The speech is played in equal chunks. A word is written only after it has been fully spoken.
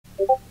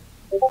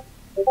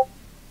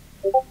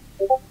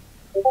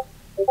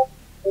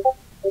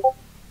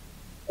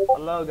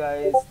Hello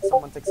guys,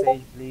 someone take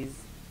Sage please.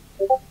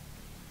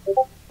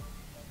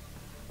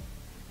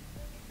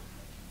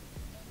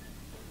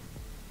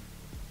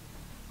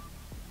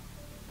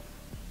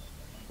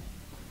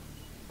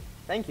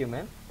 Thank you,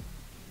 man.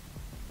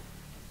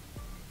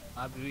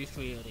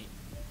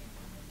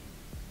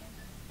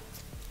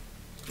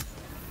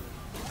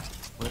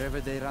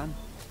 Wherever they run,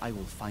 I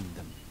will find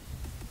them.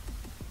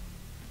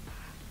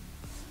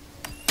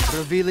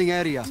 Revealing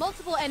area.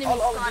 Multiple enemies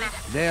spotted.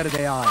 There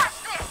they are.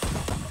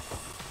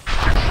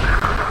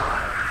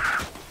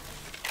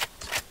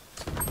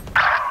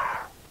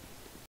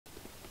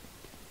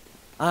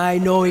 I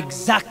know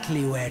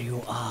exactly where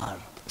you are.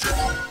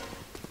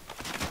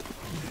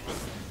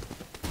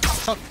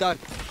 Shock dart.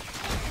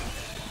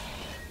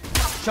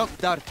 Shock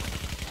dart.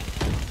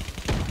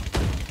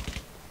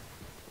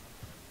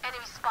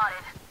 Enemy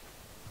spotted.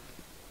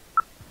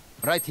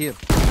 Right here.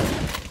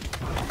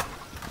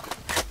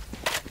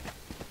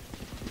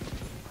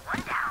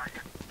 One down.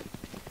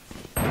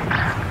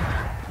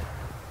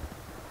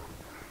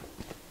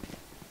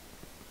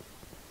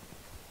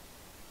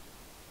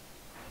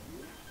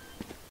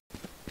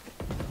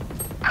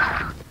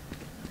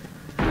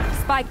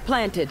 Spike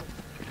planted.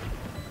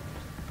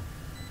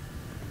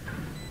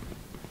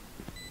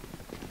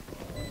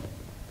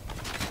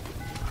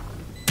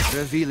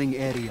 Revealing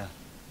area.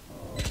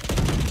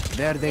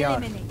 There they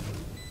are.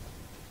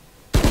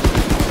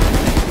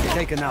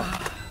 Taken out.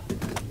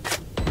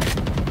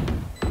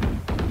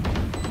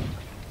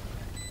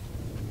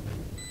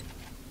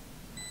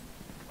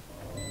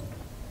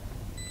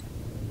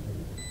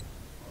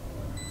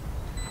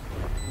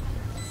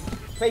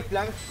 Fake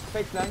blank,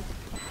 fake blank.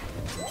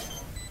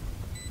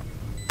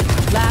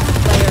 Last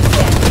player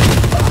standing.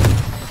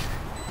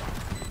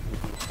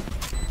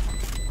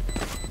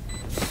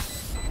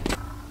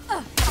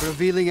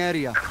 Revealing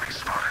area.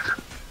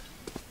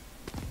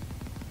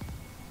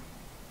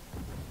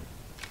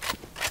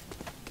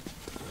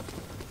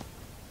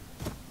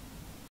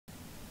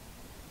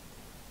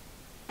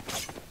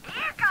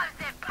 Here comes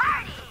the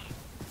party.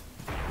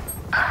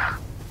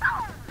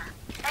 Boom.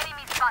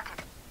 Enemy spotted.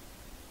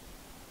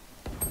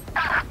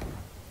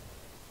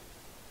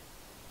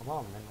 Come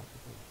on, man.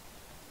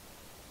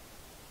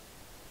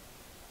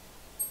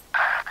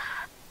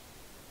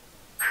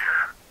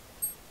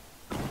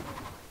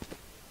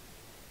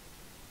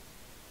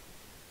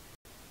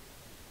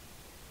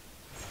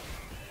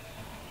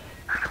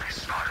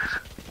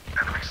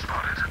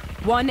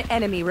 One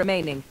enemy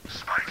remaining.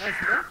 Nice,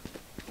 bro.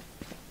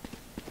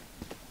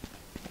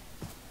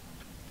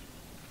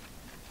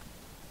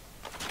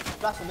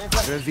 Flash him, man.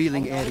 Flash him.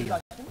 Revealing Only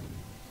area.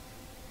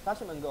 Flash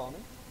him and go on,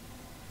 man.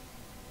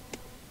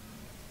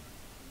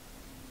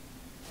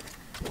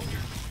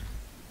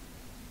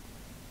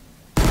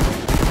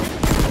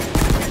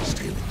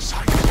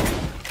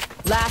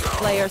 Last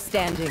player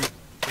standing.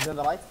 He's on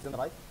the right, he's on the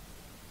right.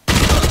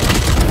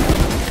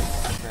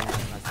 Nice, nice,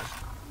 nice.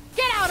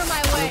 Get out of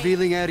my way.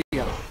 Revealing area.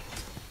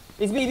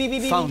 It's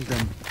B. Found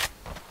them.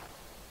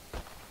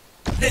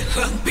 The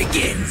hunt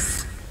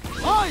begins.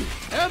 I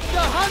am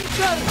the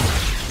hunter.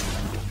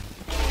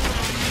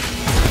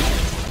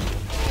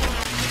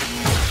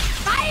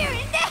 Fire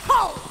in the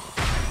hole.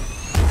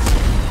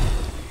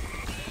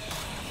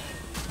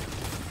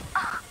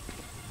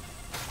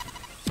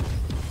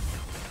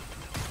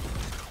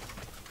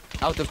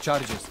 Out of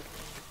charges.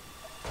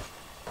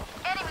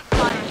 Enemy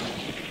spotted.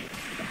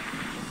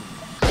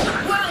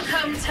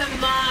 Welcome to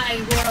my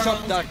world.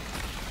 Shock dart.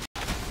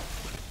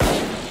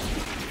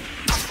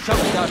 Shock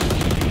dart.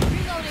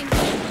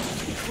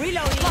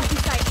 Reloading.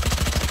 Blocking sight.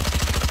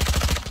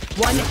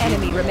 One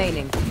enemy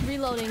remaining.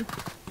 Reloading.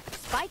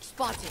 Spike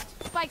spotted.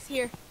 Spike's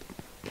here.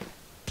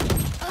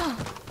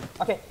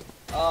 Okay.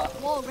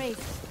 Wall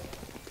raised.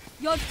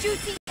 Your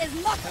duty is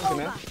not Thank you,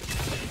 over. man.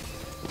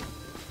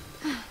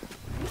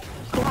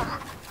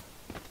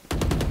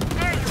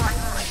 There you are,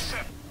 you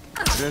shit.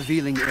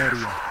 Revealing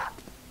area.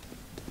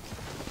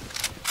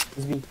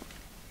 It's B.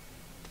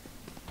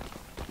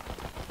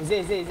 It's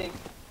A.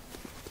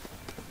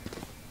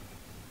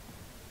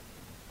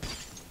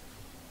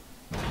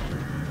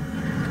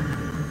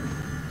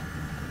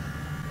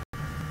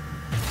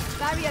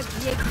 Barrier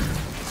created.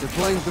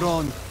 Deploying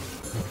drone.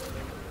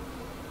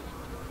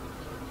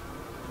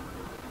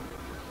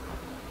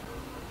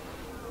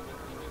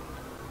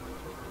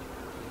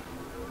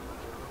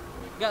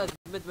 Guys,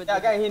 mid. Yeah,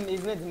 guy,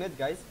 he's mid,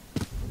 guys.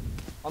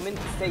 Omen,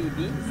 stay B,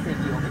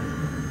 Omen.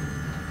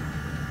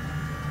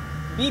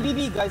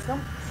 B, guys,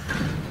 come.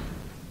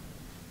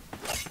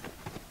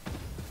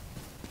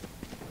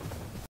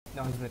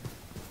 No, he's mid.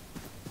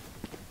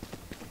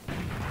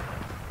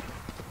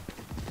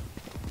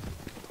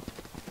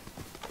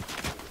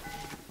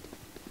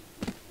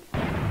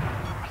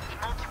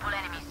 Multiple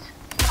enemies.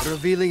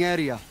 Revealing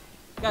area.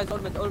 Guys, all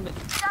mid.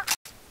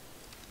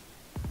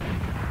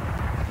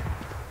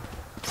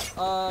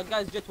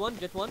 Guys, jet one.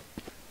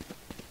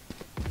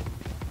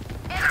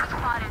 Enemy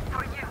spotted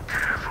for you.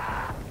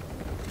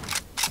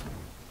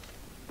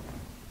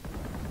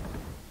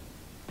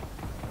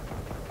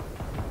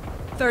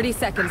 30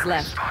 seconds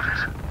left.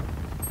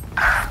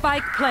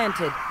 Spike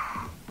planted.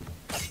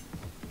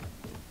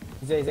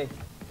 Zay.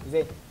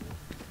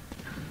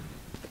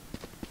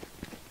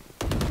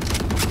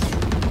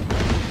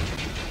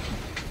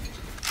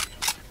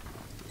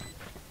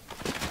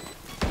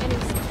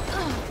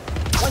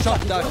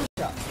 Shot down.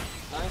 Shot.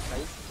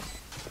 Nice.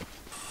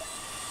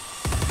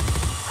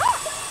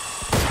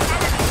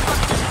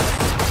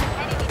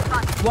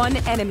 One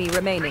enemy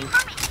remaining.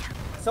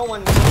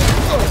 Someone. Go.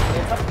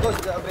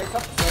 Brace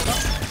up.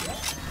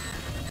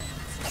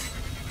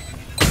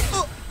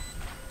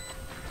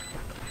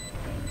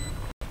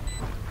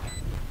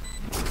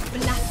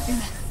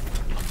 Blasphemous.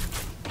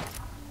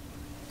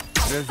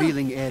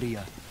 Revealing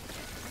area.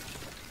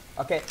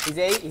 Okay,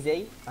 is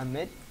A. I'm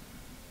mid.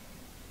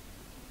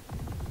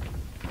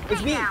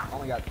 It's B. Oh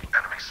my god.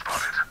 Enemy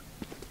spotted.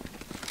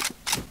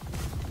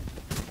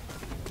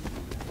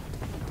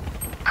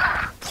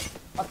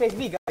 Okay, it's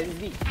B, guys. It's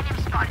B.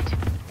 Enemy spotted.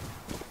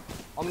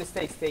 Omen,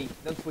 stay.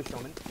 Don't push,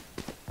 Omen.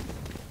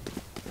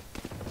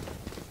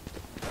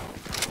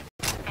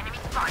 Enemy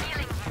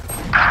spotted.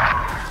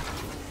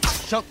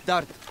 Shock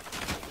dart.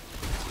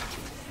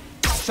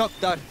 Shock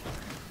dart.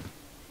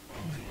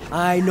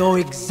 I know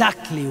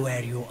exactly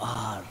where you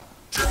are.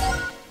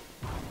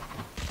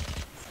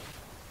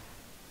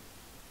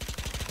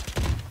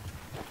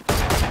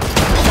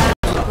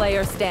 Last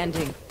player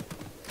standing.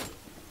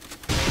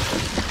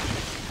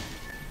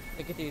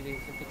 Take it easy.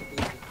 Take it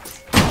easy.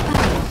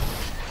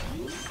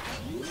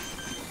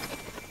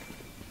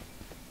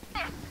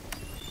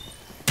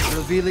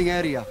 Revealing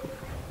area.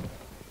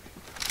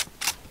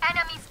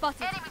 Enemy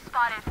spotted. Enemy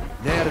spotted.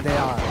 There they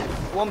are.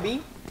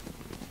 1B.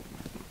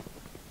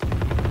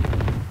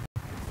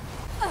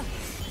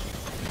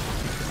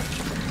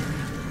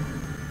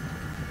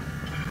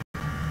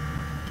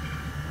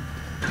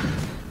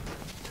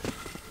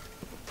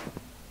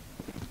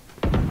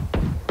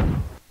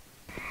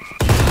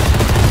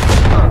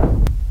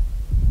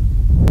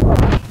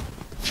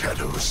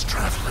 Shadows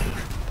traveling.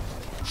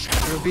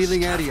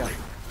 Revealing area.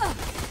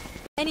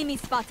 Enemy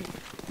spotted.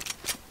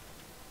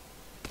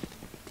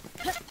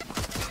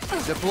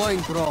 Deploying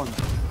drone.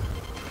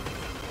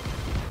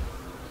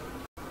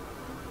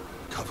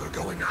 Cover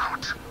going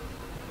out.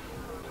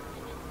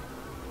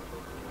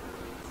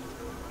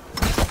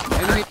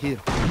 Enemy here.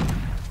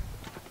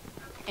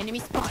 Enemy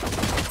spotted.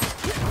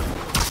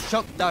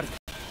 Shock dart.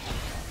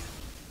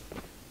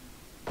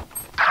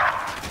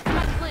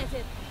 Spike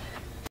planted.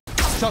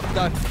 Shock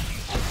dart.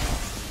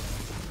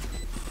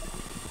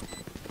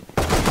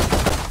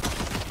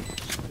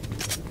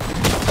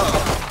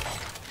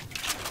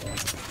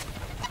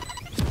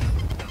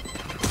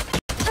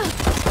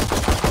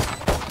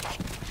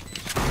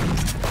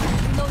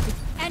 Loaded.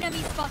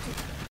 Enemy spotted.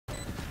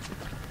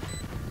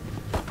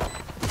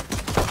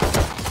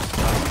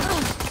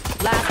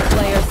 Last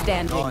player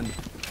standing. Gone.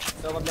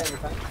 So, blame me,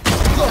 fine.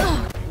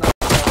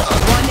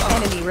 One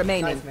enemy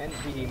remaining. Nice, man.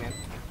 GG, man.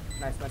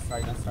 Nice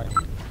try.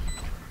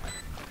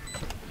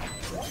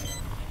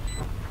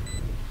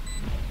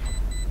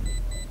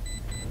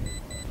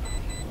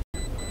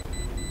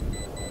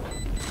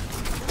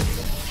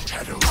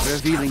 Shadows.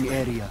 Revealing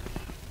area.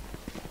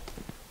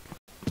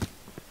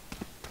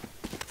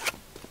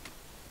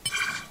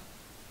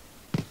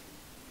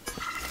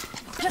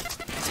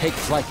 Take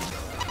flight.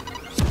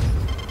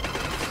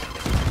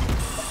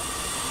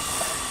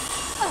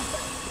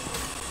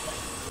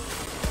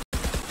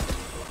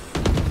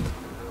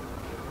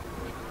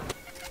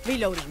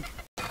 Reloading.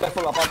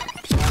 Careful up.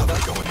 Cover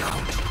going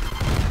out.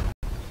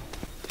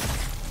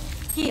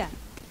 Here.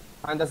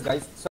 And us,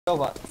 guys.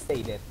 Sova,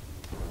 stay there.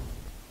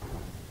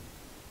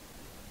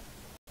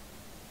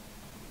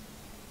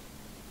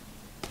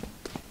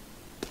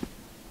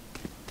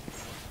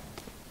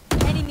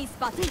 Enemy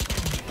spotted.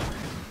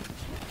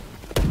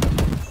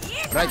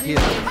 Right here.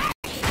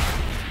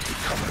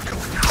 Cover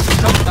going out.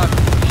 Shock dart.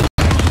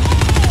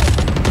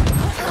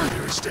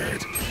 Carrier is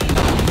dead.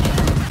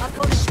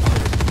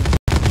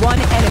 One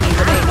enemy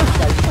remaining.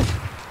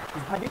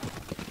 Behind you.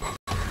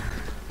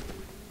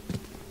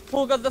 Who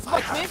got the I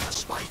spike, have mate? the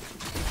spike.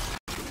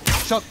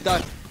 Shock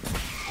dart.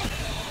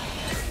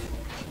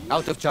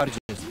 Out of charges.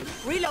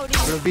 Reloading.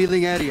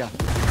 Revealing area.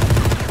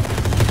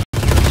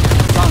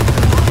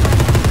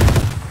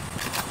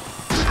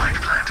 Spike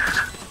planted.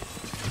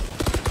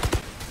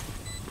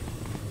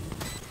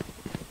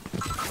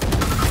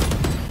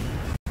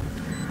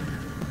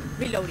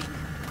 Reloading.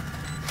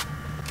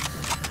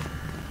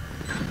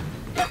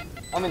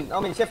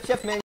 Omen,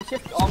 shift, man.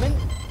 Shift, Omen.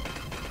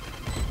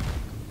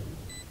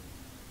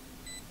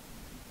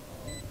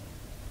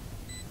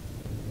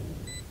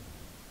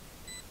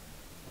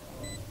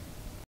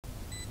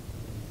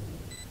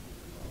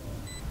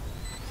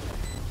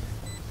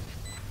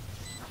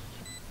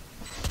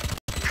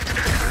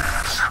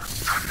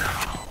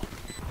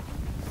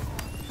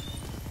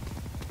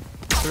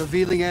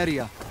 Revealing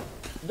area.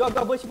 Go,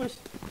 push.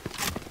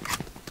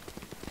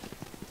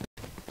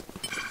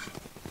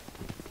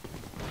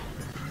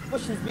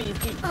 Push his B.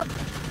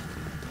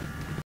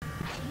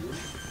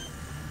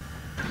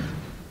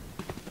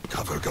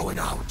 Cover going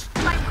out.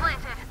 Spike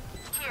planted.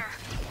 Here.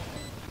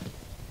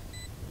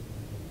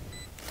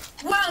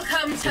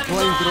 Welcome to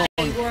Deploying my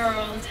drone.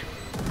 world.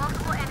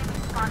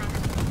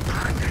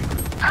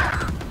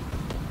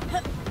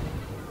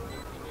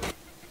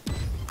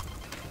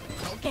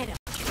 Go get him.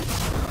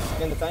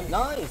 Again the time.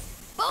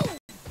 Nice. Boom.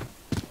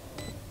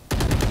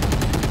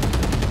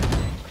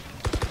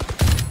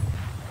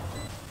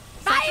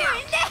 Fire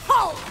in the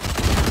hole.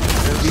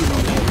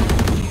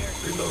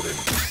 Reloading.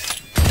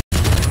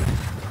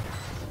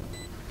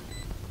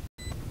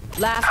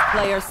 Last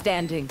player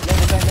standing. Again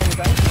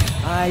the time.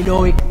 I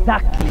know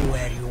exactly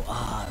where you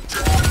are.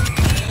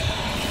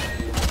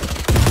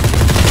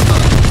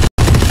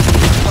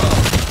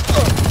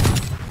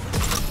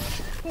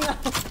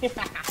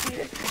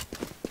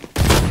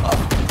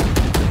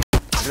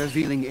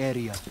 Revealing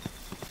area.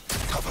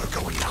 Cover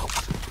going out.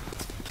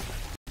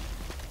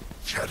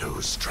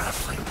 Shadows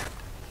traveling.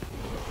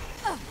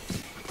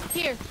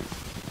 Here.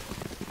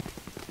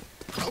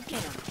 Go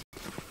get him.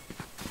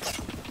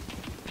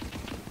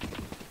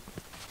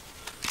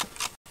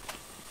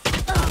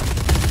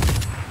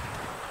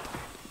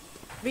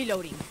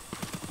 Reloading.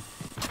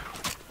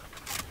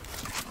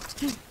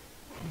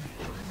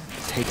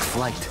 Take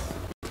flight.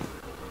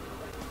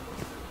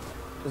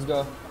 Let's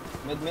go.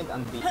 Mid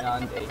and B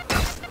and A.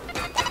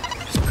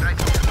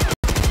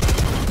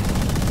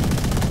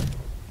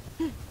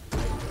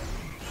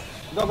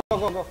 Go.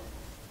 Go.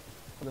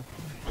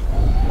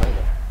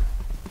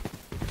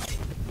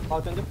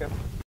 Out in the cap.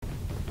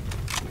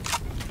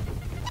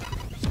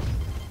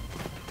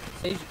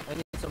 Sage, I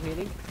need some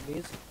healing,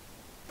 please.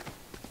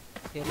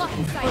 Healing. Lock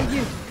inside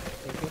you.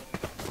 Thank you.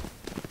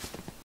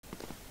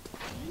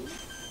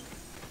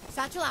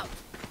 Satchel out.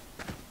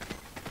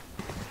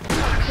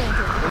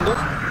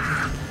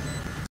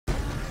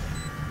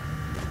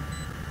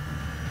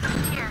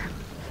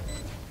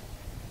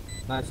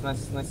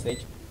 Windows. Nice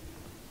Sage.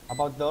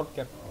 About door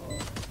cap.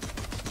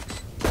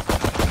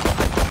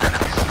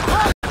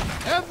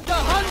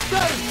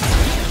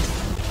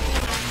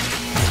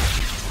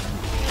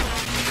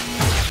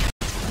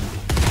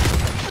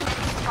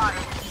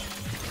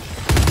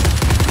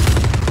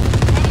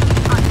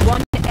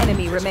 One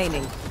enemy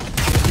remaining.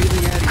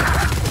 Revealing area.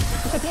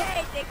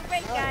 Okay, take a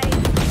break, guys.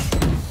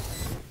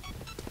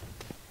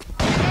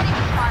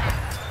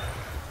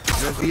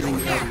 Revealing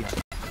area.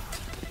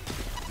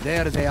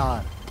 There they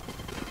are.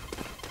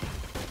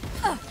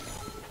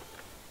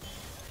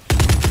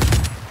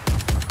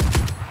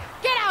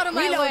 Get out of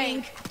my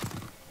way.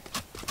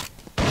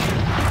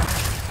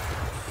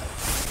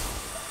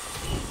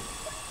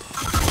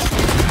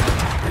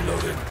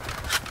 Reloading.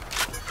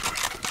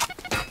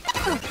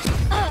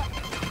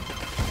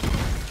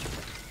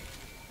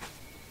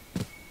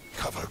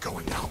 Cover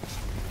going out.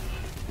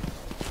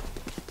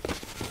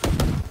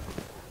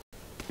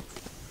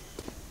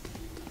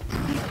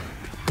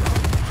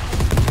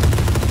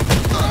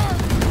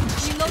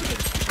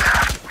 Reloading.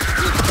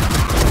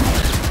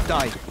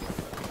 Die.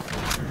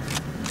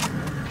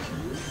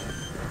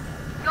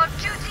 Your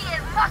duty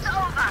is not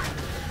over.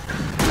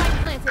 Light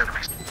planted.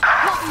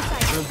 Lock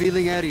inside.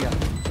 Revealing area.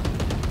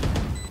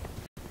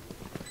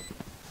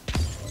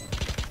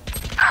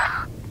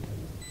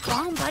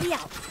 Bomb buddy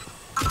out.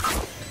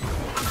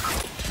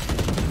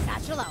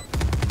 Satchel out.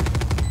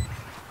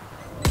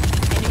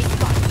 Enemy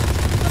spotted.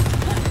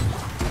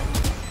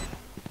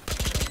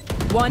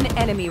 One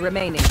enemy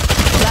remaining.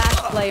 Last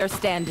player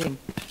standing.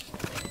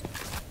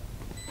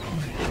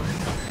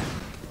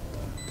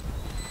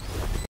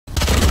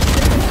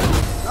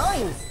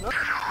 Nice.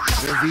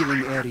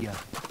 Revealing area.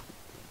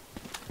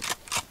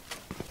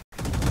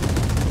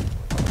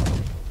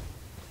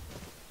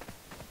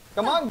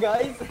 Come on,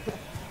 guys.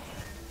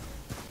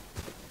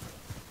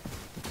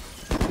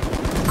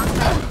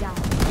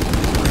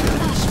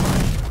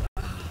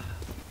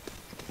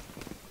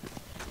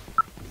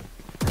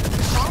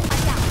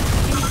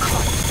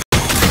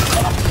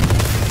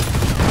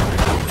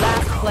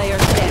 Last player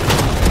standing.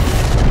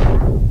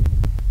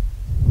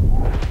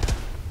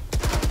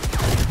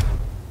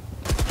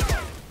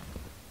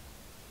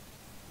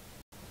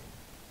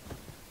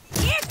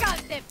 Here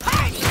comes the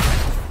party.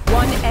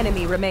 One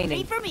enemy Wait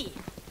remaining. for me.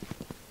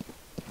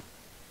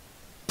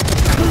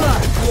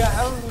 Yeah,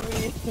 help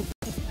me.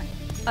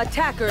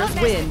 Attackers Don't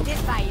mess win. with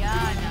this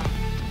Bayano.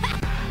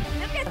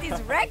 Look at this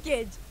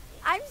wreckage.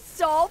 I'm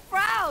so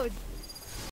proud.